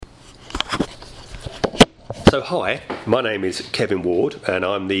So hi, my name is Kevin Ward and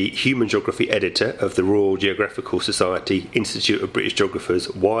I'm the Human Geography Editor of the Royal Geographical Society Institute of British Geographers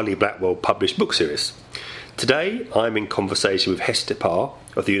Wiley Blackwell published book series. Today I'm in conversation with Hester Parr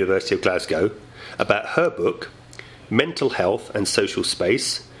of the University of Glasgow about her book, Mental Health and Social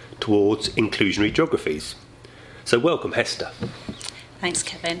Space Towards Inclusionary Geographies. So welcome, Hester. Thanks,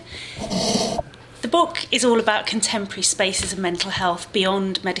 Kevin. The book is all about contemporary spaces of mental health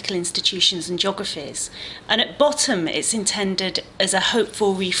beyond medical institutions and geographies. And at bottom, it's intended as a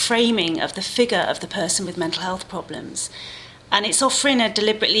hopeful reframing of the figure of the person with mental health problems. And it's offering a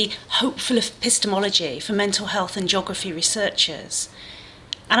deliberately hopeful epistemology for mental health and geography researchers.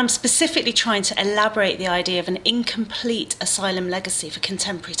 And I'm specifically trying to elaborate the idea of an incomplete asylum legacy for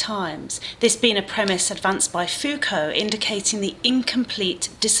contemporary times, this being a premise advanced by Foucault indicating the incomplete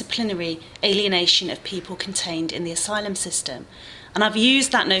disciplinary alienation of people contained in the asylum system. And I've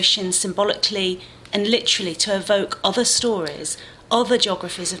used that notion symbolically and literally to evoke other stories, other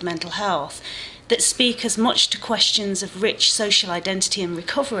geographies of mental health, that speak as much to questions of rich social identity and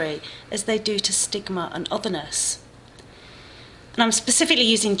recovery as they do to stigma and otherness. And I'm specifically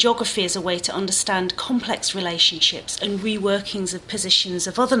using geography as a way to understand complex relationships and reworkings of positions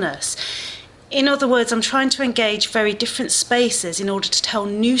of otherness. In other words, I'm trying to engage very different spaces in order to tell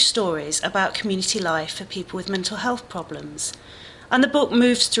new stories about community life for people with mental health problems. And the book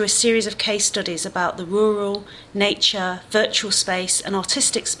moves through a series of case studies about the rural, nature, virtual space and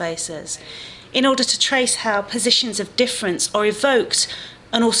artistic spaces in order to trace how positions of difference are evoked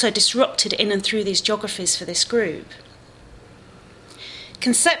and also disrupted in and through these geographies for this group.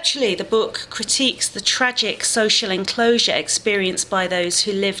 Conceptually, the book critiques the tragic social enclosure experienced by those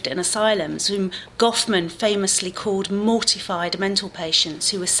who lived in asylums, whom Goffman famously called mortified mental patients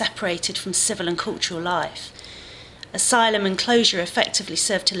who were separated from civil and cultural life. Asylum enclosure effectively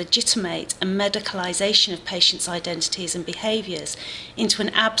served to legitimate a medicalisation of patients' identities and behaviours into an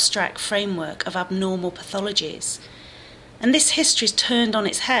abstract framework of abnormal pathologies. And this history is turned on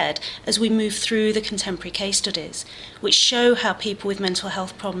its head as we move through the contemporary case studies, which show how people with mental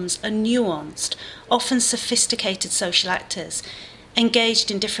health problems are nuanced, often sophisticated social actors, engaged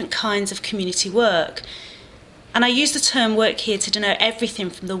in different kinds of community work. And I use the term work here to denote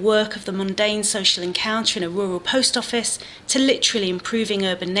everything from the work of the mundane social encounter in a rural post office to literally improving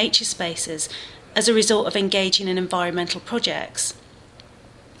urban nature spaces as a result of engaging in environmental projects.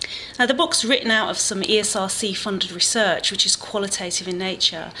 Now, the book's written out of some ESRC-funded research, which is qualitative in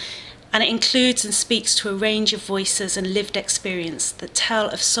nature, and it includes and speaks to a range of voices and lived experience that tell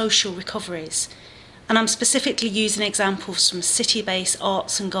of social recoveries. And I'm specifically using examples from city-based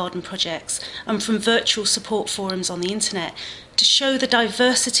arts and garden projects and from virtual support forums on the internet to show the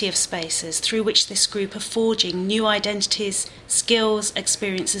diversity of spaces through which this group are forging new identities, skills,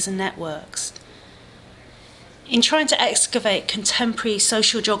 experiences and networks. In trying to excavate contemporary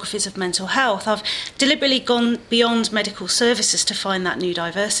social geographies of mental health, I've deliberately gone beyond medical services to find that new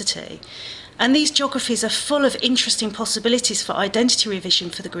diversity. And these geographies are full of interesting possibilities for identity revision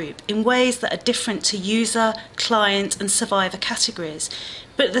for the group in ways that are different to user, client and survivor categories,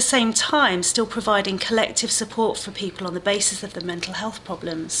 but at the same time still providing collective support for people on the basis of their mental health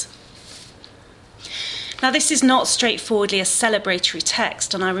problems. Now, this is not straightforwardly a celebratory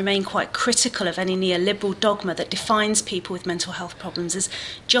text, and I remain quite critical of any neoliberal dogma that defines people with mental health problems as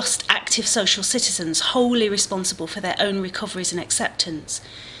just active social citizens, wholly responsible for their own recoveries and acceptance.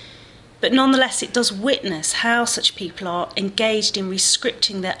 But nonetheless, it does witness how such people are engaged in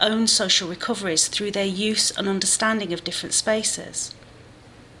rescripting their own social recoveries through their use and understanding of different spaces.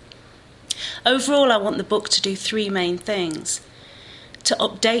 Overall, I want the book to do three main things: to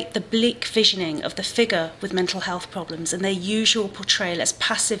update the bleak visioning of the figure with mental health problems and their usual portrayal as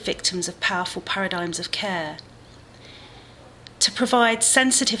passive victims of powerful paradigms of care, to provide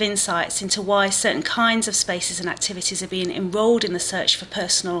sensitive insights into why certain kinds of spaces and activities are being enrolled in the search for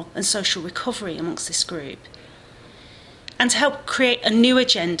personal and social recovery amongst this group, and to help create a new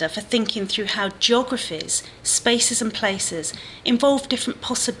agenda for thinking through how geographies, spaces and places involve different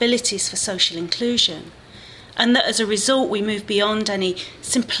possibilities for social inclusion, and that as a result we move beyond any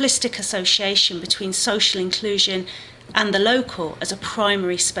simplistic association between social inclusion and the local as a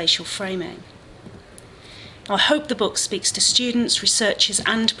primary spatial framing. Now, I hope the book speaks to students, researchers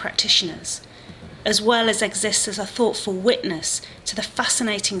and practitioners, as well as exists as a thoughtful witness to the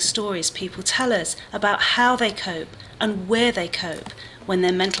fascinating stories people tell us about how they cope and where they cope when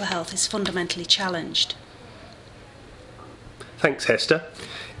their mental health is fundamentally challenged. Thanks, Hester.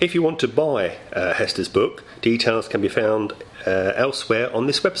 If you want to buy Hester's book, details can be found elsewhere on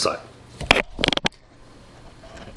this website.